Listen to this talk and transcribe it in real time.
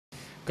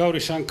Gauri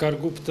Shankar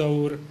Gupta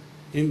úr,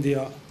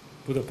 India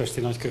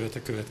budapesti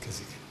nagykövete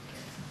következik.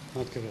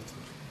 Nagykövet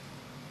úr.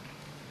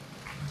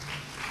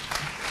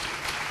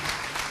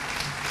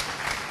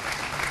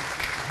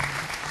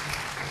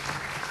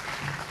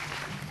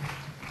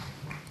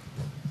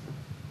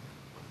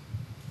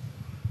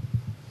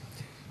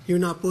 Jó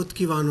napot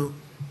kívánok!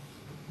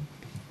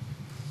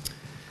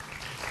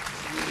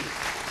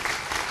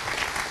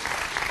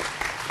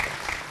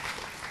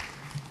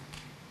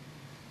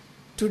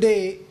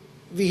 Today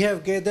we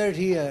have gathered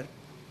here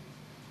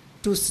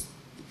to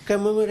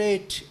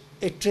commemorate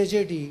a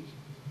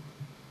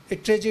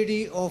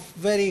tragedy of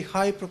very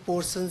high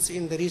proportions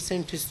in the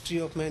recent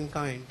history of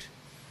mankind.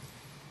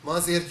 Ma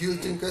azért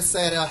gyűltünk össze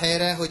erre a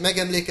helyre, hogy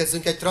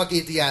megemlékezzünk egy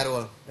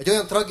tragédiáról. Egy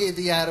olyan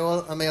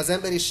tragédiáról, amely az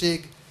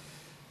emberiség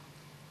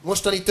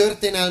mostani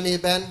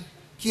történelmében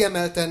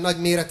kiemelten nagy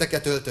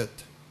méreteket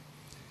öltött.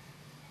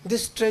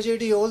 This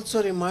tragedy also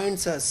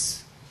reminds us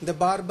the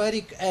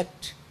barbaric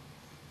act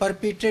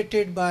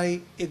perpetrated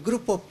by a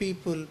group of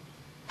people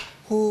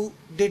who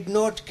did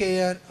not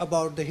care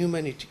about the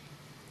humanity.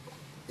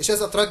 És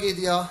ez a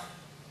tragédia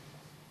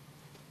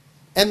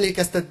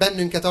emlékeztet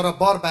bennünket arra a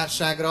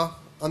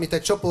barbárságra, amit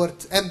egy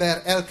csoport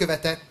ember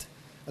elkövetett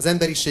az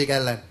emberiség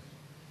ellen.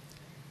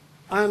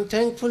 I am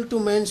thankful to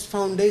Men's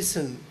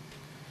Foundation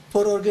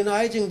for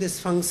organizing this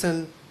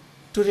function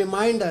to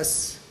remind us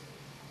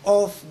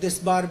of this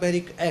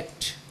barbaric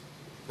act.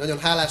 Nagyon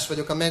hálás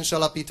vagyok a Mens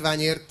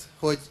Alapítványért,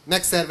 hogy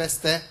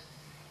megszervezte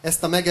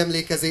ezt a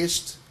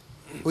megemlékezést,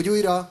 hogy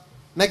újra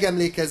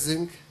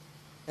megemlékezzünk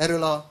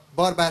erről a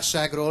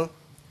barbárságról,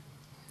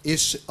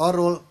 és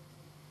arról,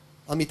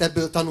 amit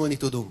ebből tanulni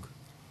tudunk.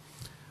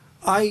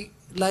 I,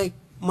 like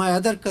my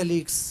other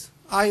colleagues,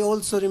 I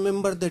also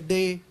remember the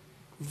day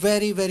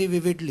very, very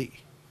vividly.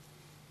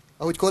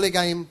 Ahogy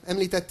kollégáim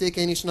említették,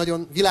 én is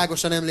nagyon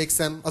világosan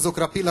emlékszem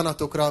azokra a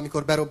pillanatokra,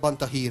 amikor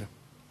berobbant a hír.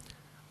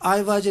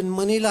 I was in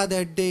Manila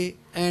that day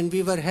and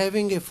we were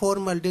having a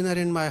formal dinner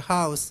in my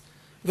house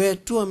where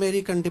 2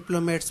 American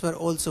diplomats were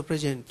also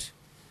present.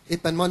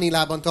 Éppen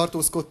Manilában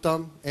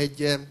tartózkodtam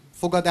egy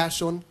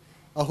fogadáson,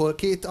 ahol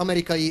 2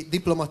 amerikai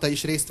diplomata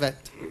is részt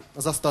vett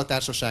az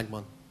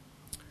asztaltársaságban.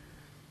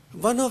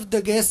 One of the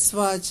guests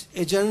was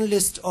a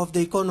journalist of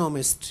The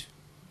Economist.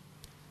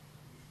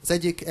 Az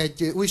egyik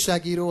egy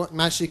újságíró,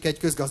 másik egy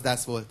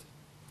közgazdász volt.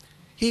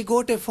 He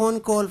got a phone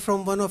call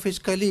from one of his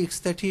colleagues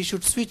that he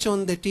should switch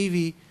on the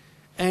TV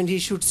and he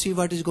should see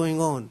what is going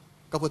on.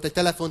 Kapott egy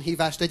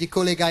telefonhívást egyik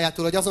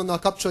kollégájától, hogy azonnal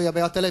kapcsolja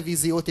be a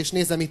televíziót és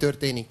nézze, mi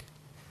történik.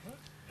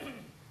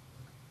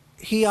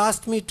 He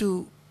asked me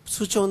to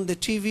switch on the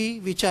TV,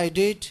 which I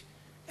did,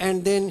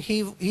 and then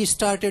he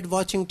started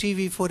watching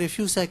TV for a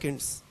few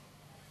seconds.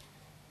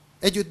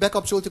 Együtt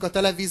bekapcsoltuk a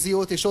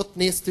televíziót, és ott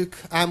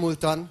néztük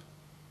ámultan.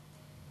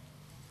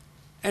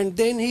 And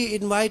then he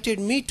invited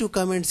me to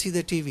come and see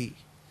the TV.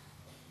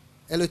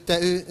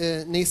 Előtte ő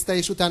nézte,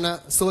 és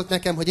utána szólt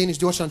nekem, hogy én is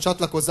gyorsan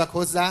csatlakozzak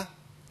hozzá.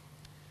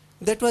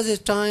 That was a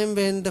time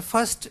when the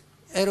first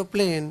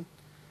aeroplane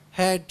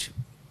had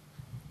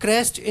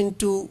crashed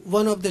into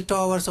one of the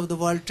towers of the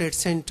World Trade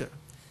Center.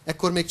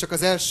 Ekkor még csak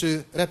az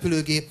első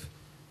repülőgép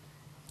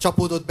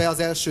csapódott be az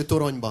első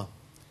toronyba.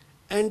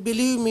 And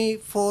believe me,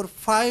 for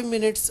 5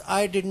 minutes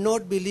I did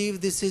not believe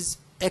this is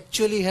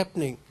actually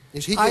happening.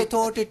 I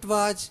thought it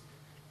was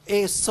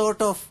a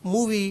sort of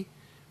movie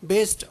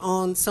based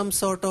on some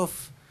sort of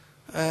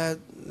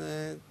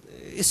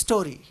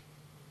story.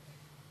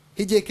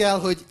 Higgyék el,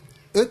 hogy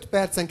 5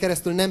 percen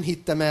keresztül nem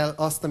hittem el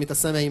azt, amit a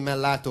szemeimmel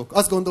látok.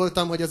 Azt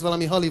gondoltam, hogy ez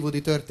valami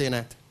hollywoodi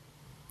történet.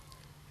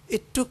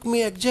 It took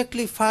me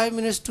exactly 5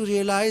 minutes to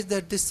realize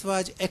that this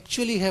was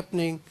actually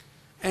happening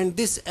and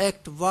this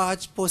act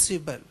was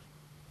possible.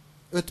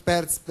 5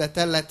 percbe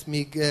tellett,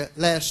 míg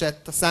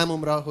leesett a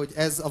számomra, hogy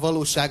ez a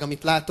valóság,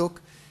 amit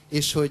látok,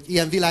 és hogy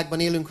ilyen világban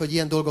élünk, hogy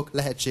ilyen dolgok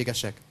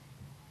lehetségesek.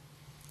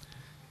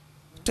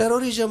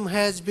 Terrorism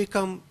has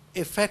become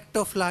a fact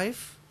of life.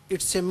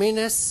 It's a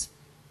menace,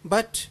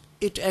 but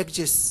it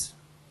exists.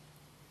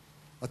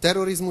 A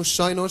terrorizmus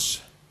sajnos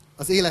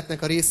az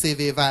életnek a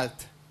részévé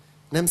vált.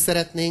 Nem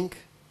szeretnénk,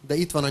 de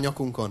itt van a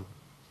nyakunkon.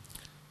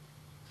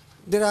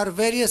 There are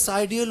various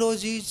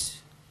ideologies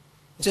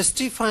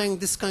justifying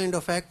this kind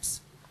of acts.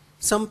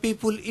 Some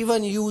people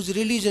even use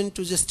religion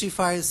to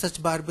justify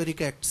such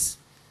barbaric acts.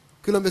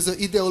 Különböző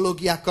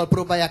ideológiákkal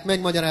próbálják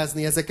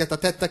megmagyarázni ezeket a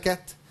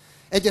tetteket.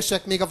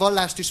 Egyesek még a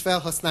vallást is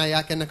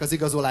felhasználják ennek az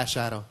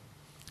igazolására.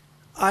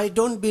 I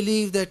don't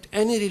believe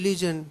that any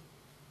religion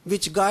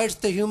which guides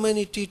the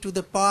humanity to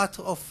the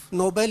path of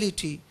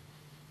nobility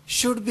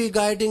should be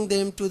guiding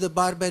them to the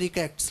barbaric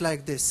acts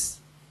like this.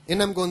 Én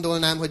nem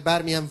gondolnám, hogy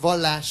bármilyen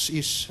vallás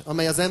is,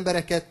 amely az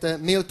embereket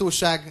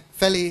méltóság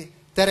felé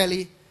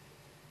tereli,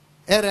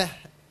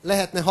 erre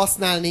lehetne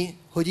használni,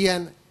 hogy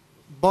ilyen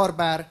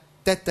barbár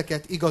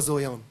tetteket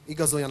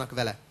igazoljanak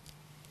vele.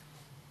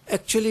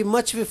 Actually,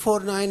 much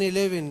before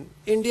 9/11,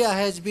 India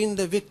has been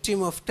the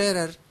victim of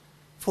terror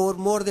for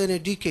more than a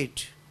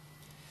decade.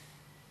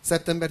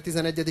 szeptember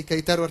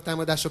 11-i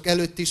terrortámadások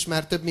előtt is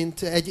már több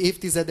mint egy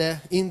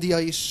évtizede India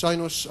is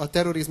sajnos a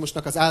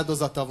terrorizmusnak az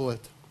áldozata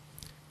volt.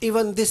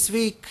 Even this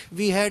week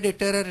we had a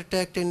terror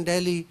attack in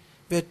Delhi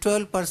where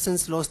 12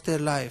 persons lost their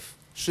life.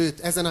 Sőt,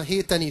 ezen a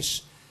héten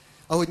is,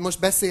 ahogy most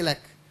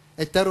beszélek,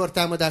 egy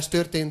terrortámadás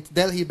történt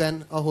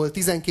Delhiben, ahol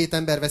 12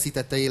 ember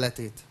veszítette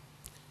életét.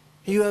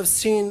 You have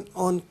seen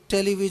on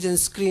television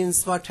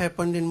screens what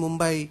happened in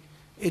Mumbai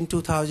in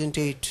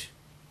 2008.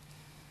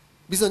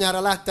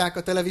 Bizonyára látták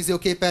a televízió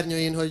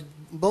képernyőjén, hogy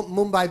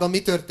Mumbaiban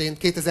mi történt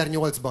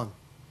 2008-ban.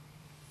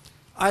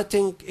 I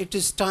think it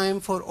is time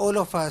for all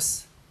of us,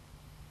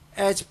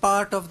 as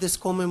part of this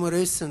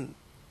commemoration,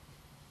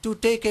 to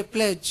take a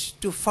pledge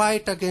to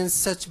fight against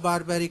such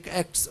barbaric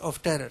acts of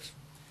terror.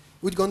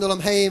 Úgy gondolom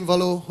helyén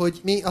való, hogy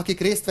mi, akik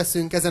részt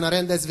veszünk ezen a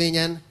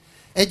rendezvényen,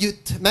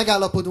 együtt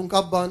megállapodunk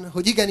abban,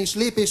 hogy igenis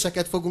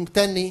lépéseket fogunk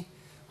tenni,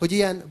 hogy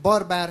ilyen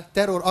barbár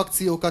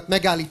terrorakciókat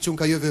megállítsunk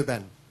a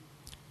jövőben.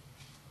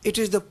 It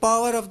is the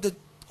power of the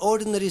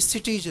ordinary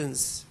citizens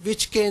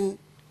which can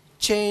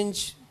change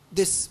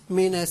this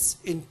menace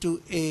into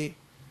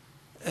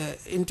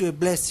a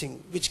blessing,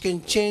 which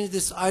can change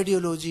this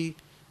ideology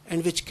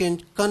and which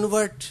can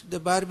convert the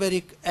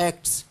barbaric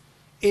acts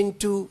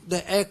into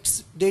the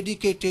acts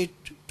dedicated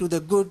to the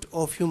good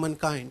of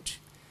humankind.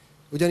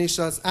 Ugyanis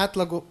az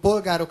átlag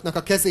polgároknak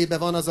a kezébe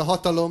van az a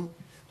hatalom,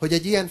 hogy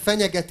egy ilyen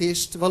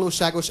fenyegetést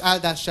valóságos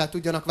áldássá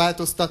tudjanak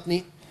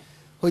változtatni,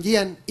 hogy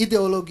ilyen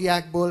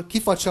ideológiákból,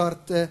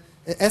 kifacsart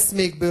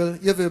eszmékből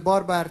jövő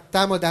barbár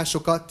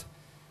támadásokat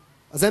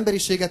az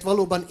emberiséget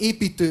valóban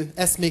építő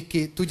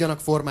eszmékké tudjanak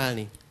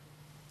formálni.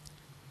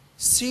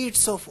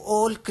 Seeds of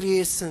all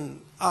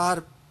creation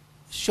are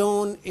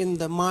shown in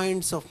the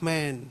minds of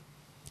man.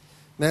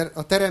 Mert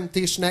a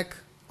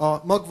teremtésnek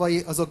a magvai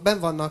azok benn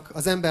vannak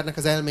az embernek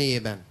az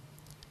elméjében.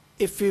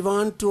 If we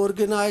want to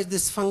organize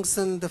this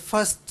function, the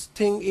first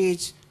thing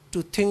is to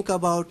think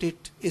about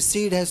it. A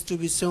seed has to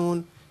be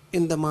sown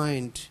in the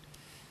mind.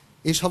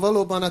 És ha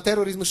valóban a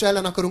terrorizmus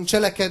ellen akarunk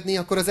cselekedni,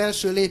 akkor az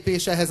első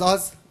lépés ehhez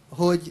az,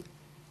 hogy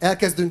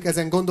elkezdünk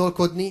ezen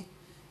gondolkodni,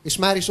 és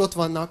már is ott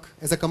vannak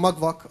ezek a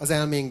magvak az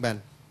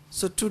elménkben.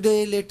 So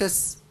today let us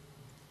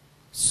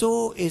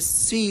sow a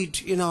seed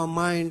in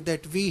our mind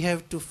that we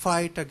have to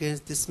fight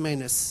against this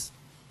menace.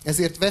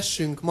 Ezért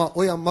vessünk ma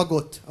olyan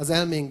magot az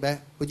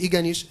elménkbe, hogy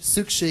igenis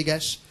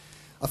szükséges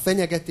a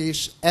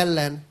fenyegetés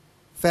ellen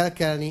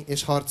felkelni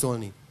és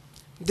harcolni.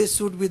 This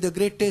would be the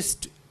greatest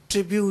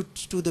tribute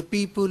to the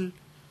people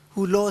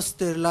who lost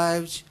their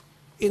lives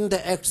in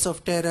the acts of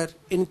terror,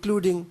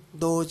 including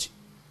those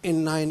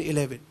in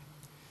 9/11.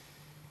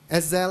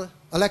 Ezzel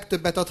a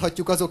legtöbbet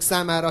adhatjuk azok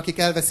számára, akik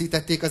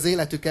elveszítették az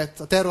életüket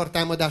a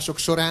terrortámadások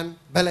során,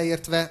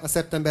 beleértve a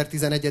szeptember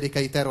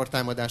 11-i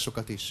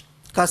terrortámadásokat is.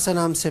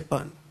 Köszönöm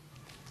szépen.